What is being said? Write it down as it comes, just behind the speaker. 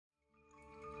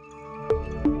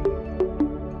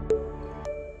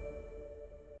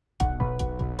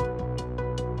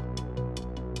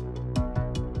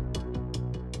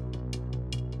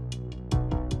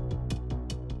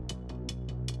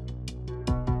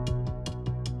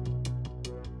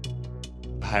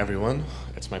Hi everyone,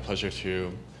 it's my pleasure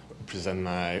to present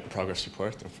my progress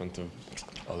report in front of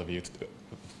all of you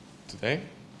today.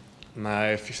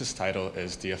 My thesis title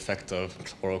is The Effect of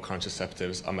Oral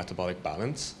Contraceptives on Metabolic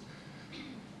Balance.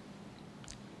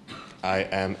 I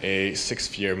am a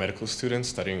 6th-year medical student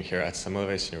studying here at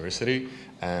Semmelweis University,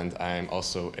 and I'm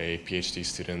also a PhD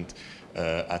student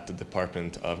at the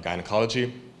Department of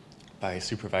Gynecology. My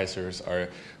supervisors are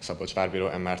Szabolcs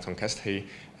Bárbiró and Márton Keszthelyi,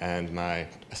 and my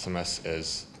SMS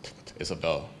is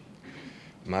Isabel.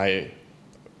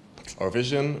 Our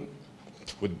vision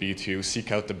would be to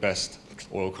seek out the best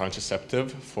oral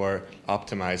contraceptive for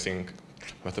optimizing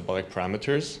metabolic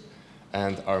parameters,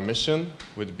 and our mission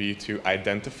would be to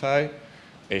identify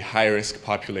a high-risk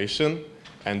population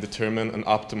and determine an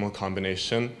optimal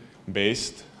combination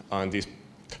based on these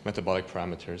metabolic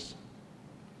parameters.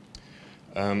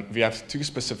 We have 2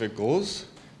 specific goals: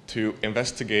 to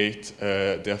investigate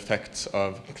the effects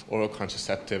of oral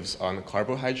contraceptives on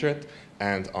carbohydrate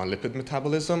and on lipid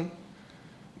metabolism.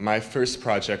 My first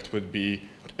project would be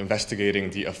investigating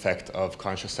the effect of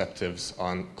contraceptives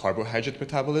on carbohydrate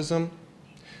metabolism.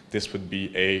 This would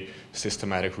be a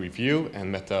systematic review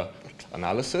and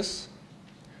meta-analysis.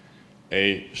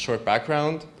 A short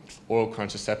background: oral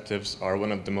contraceptives are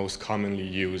one of the most commonly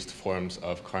used forms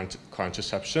of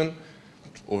contraception.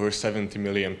 Over 70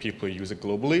 million people use it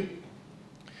globally.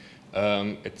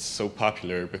 It's so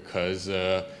popular because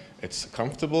it's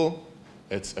comfortable,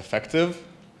 it's effective,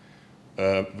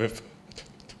 with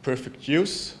perfect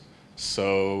use.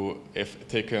 So if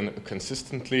taken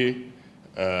consistently,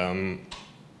 the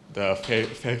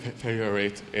failure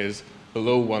rate is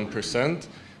below 1%.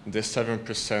 This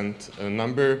 7%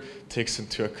 number takes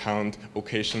into account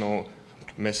occasional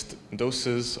missed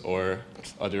doses or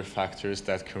other factors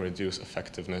that can reduce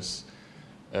effectiveness.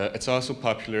 It's also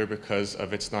popular because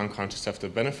of its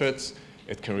non-contraceptive benefits.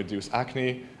 It can reduce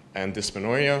acne and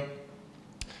dysmenorrhea.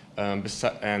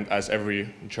 And as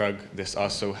every drug, this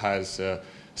also has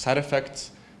side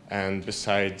effects. And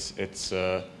besides its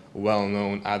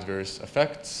well-known adverse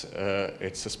effects,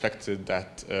 it's suspected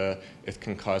that it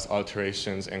can cause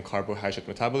alterations in carbohydrate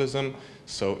metabolism,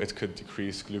 so it could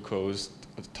decrease glucose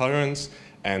tolerance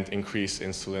and increase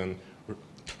insulin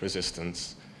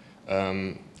resistance.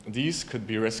 These could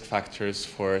be risk factors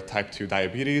for type 2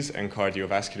 diabetes and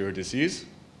cardiovascular disease,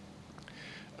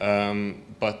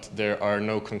 but there are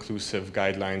no conclusive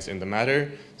guidelines in the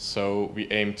matter, so we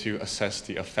aim to assess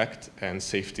the effect and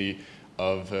safety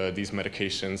of these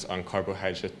medications on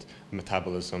carbohydrate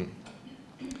metabolism.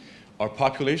 Our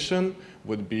population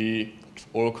would be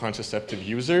oral contraceptive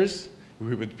users.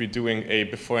 We would be doing a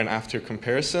before and after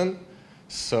comparison.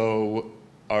 So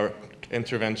our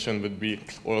intervention would be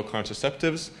oral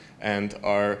contraceptives, and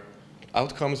our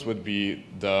outcomes would be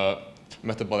the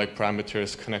metabolic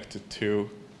parameters connected to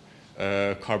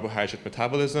carbohydrate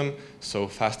metabolism. So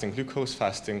fasting glucose,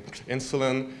 fasting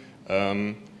insulin,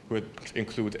 would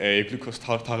include a glucose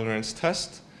tolerance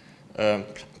test,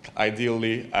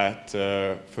 ideally at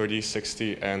 30,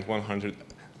 60, and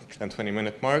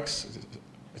 120-minute marks.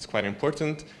 It's quite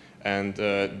important, and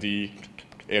the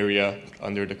area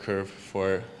under the curve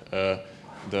for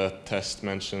the test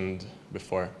mentioned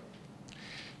before.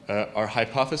 Our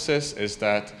hypothesis is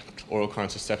that oral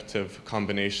contraceptive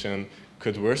combination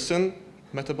could worsen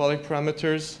metabolic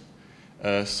parameters.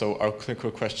 So our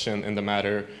clinical question in the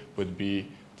matter would be,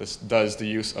 does the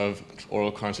use of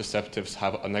oral contraceptives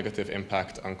have a negative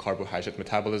impact on carbohydrate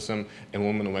metabolism in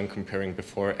women when comparing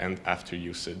before and after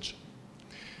usage?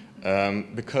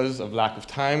 Because of lack of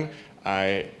time,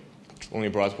 I only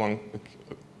brought one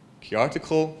key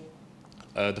article.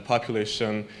 The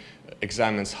population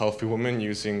examines healthy women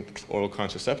using oral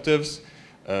contraceptives.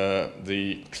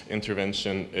 The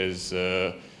intervention is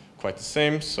quite the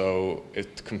same, so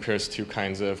it compares 2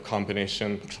 kinds of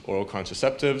combination oral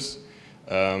contraceptives.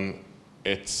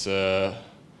 Its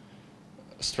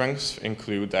strengths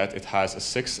include that it has a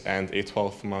 6 and a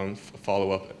 12-month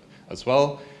follow-up as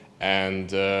well, and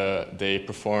they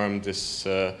performed this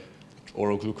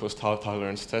oral glucose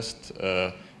tolerance test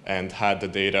and had the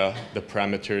data, the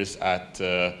parameters at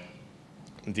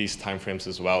these timeframes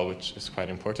as well, which is quite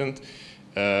important.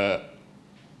 A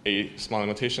small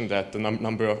limitation that the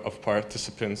number of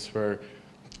participants were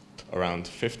around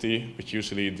 50, but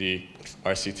usually the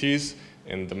RCTs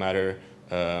in the matter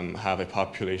have a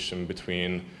population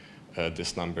between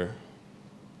this number.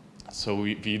 So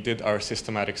we did our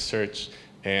systematic search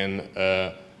in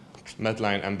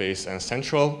Medline, Embase, and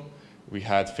Central. We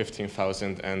had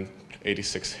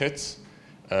 15,086 hits.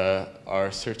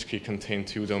 Our search key contained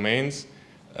 2 domains.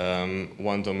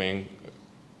 One domain,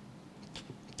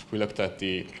 we looked at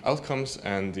the outcomes,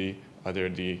 and the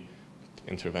other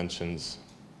interventions.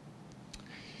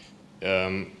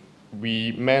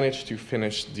 We managed to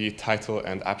finish the title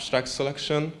and abstract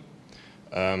selection.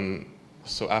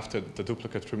 So after the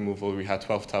duplicate removal, we had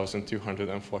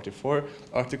 12,244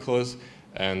 articles,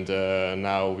 and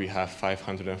now we have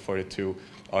 542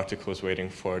 articles waiting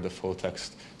for the full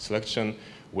text selection,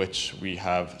 which we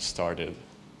have started.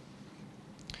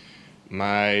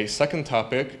 My second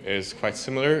topic is quite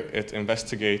similar. It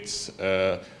investigates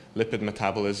lipid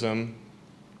metabolism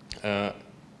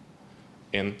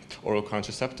in oral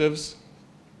contraceptives.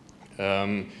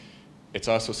 It's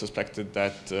also suspected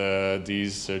that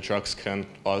these drugs can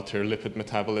alter lipid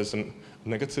metabolism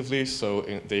negatively, so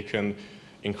they can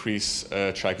increase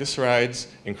triglycerides,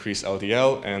 increase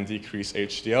LDL, and decrease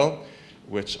HDL,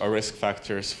 which are risk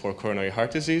factors for coronary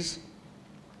heart disease.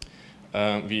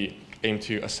 We aim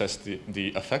to assess the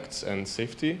effects and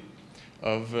safety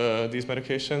of these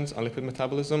medications on lipid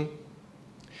metabolism.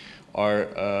 Our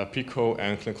PICO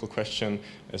and clinical question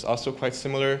is also quite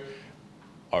similar.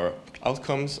 Our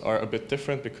outcomes are a bit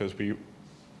different because we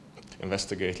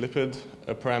investigate lipid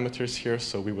parameters here.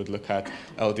 So we would look at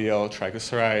LDL,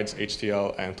 triglycerides,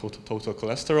 HDL, and total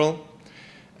cholesterol.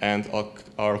 And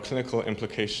our clinical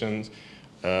implications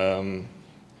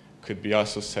could be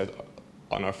also said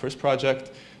on our first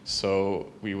project.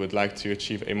 So we would like to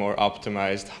achieve a more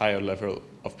optimized, higher level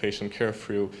of patient care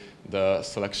through the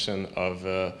selection of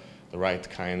the right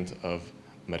kind of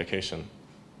medication.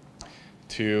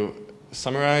 To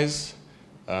summarize,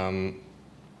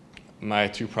 my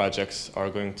two projects are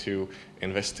going to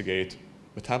investigate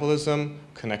metabolism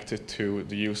connected to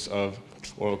the use of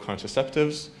oral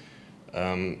contraceptives.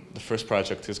 The first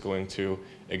project is going to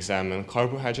examine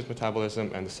carbohydrate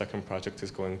metabolism, and the second project is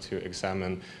going to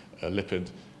examine lipid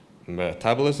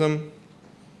metabolism.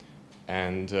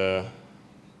 And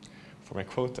for my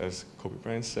quote, as Kobe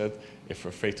Bryant said, if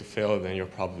you're afraid to fail, then you're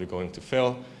probably going to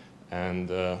fail. And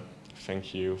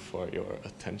thank you for your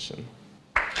attention.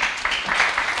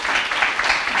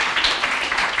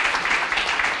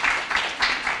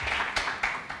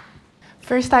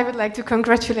 First, I would like to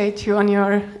congratulate you on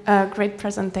your great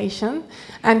presentation.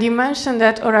 And you mentioned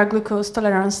that oral glucose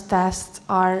tolerance tests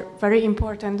are very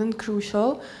important and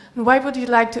crucial. And why would you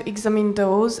like to examine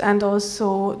those and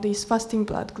also this fasting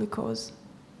blood glucose?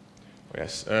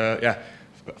 Yes, yeah.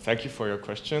 Thank you for your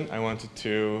question. I wanted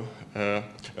to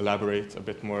elaborate a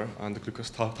bit more on the glucose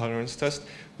tolerance test.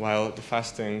 While the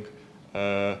fasting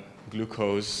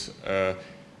glucose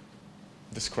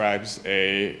describes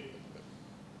a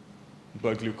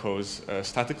blood glucose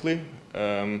statically,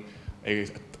 a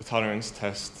tolerance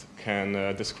test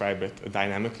can describe it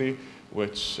dynamically,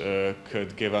 which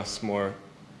could give us more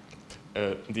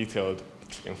detailed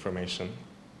information.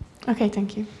 Okay,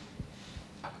 thank you.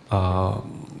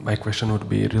 My question would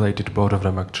be related to both of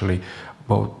them actually.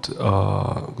 Both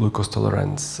glucose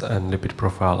tolerance and lipid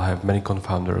profile have many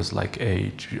confounders like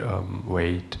age,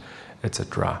 weight,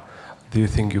 etc. Do you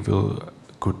think you will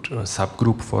could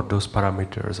subgroup for those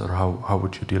parameters, or how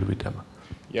would you deal with them?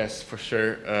 Yes, for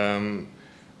sure.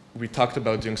 We talked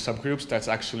about doing subgroups. That's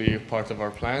actually part of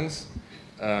our plans.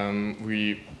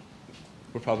 We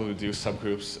will probably do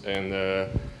subgroups in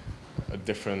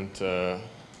different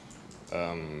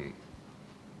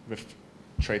with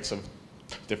traits of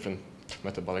different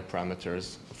metabolic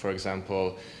parameters. For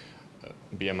example,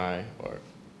 BMI or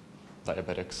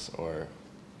diabetics or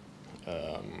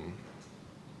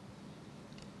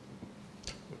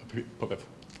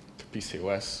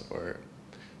PCOS, or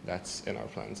that's in our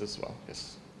plans as well,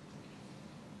 yes.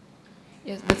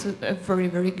 Yes, that's a very,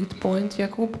 very good point,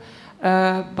 Jakub.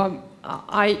 But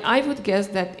I would guess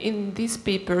that in these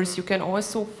papers you can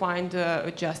also find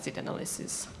adjusted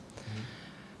analysis. Mm-hmm.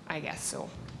 I guess so.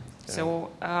 Yeah. So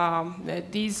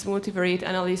these multivariate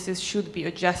analysis should be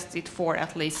adjusted for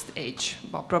at least age,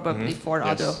 but probably for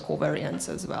other covariants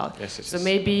as well. Yes, so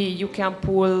maybe you can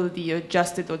pull the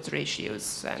adjusted odds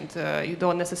ratios, and you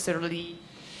don't necessarily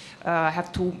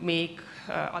have to make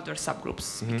other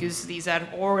subgroups, because these are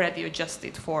already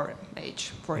adjusted for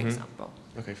age, for example.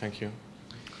 Okay, thank you.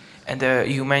 And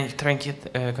you mentioned,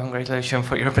 congratulations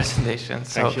for your presentation.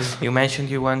 So you mentioned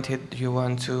you want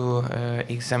to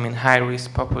examine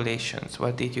high-risk populations.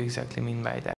 What did you exactly mean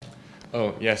by that?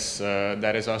 Oh, yes,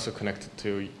 that is also connected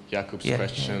to Jakub's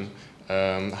question.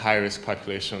 Yeah. High-risk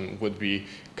population would be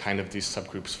kind of these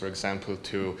subgroups, for example,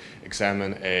 to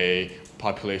examine a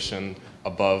population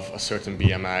above a certain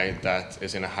BMI that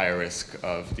is in a higher risk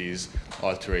of these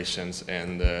alterations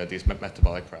in these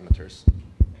metabolic parameters.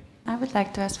 I would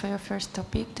like to ask for your first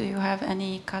topic. Do you have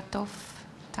any cutoff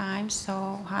time?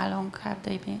 So how long have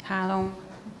they been? How long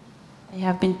you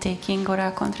have been taking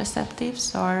oral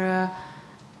contraceptives, or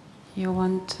you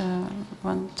won't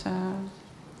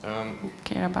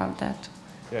care about that?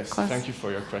 Yes, thank you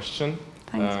for your question.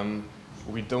 Thanks.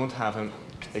 We don't have an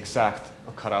exact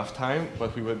cutoff time,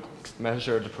 but we would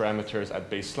measure the parameters at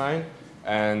baseline.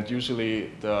 And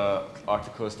usually the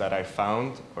articles that I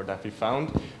found, or that we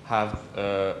found, have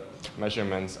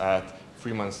measurements at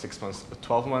 3 months, 6 months,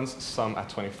 12 months, some at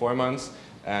 24 months,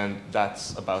 and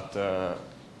that's about the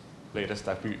latest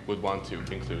that we would want to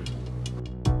include.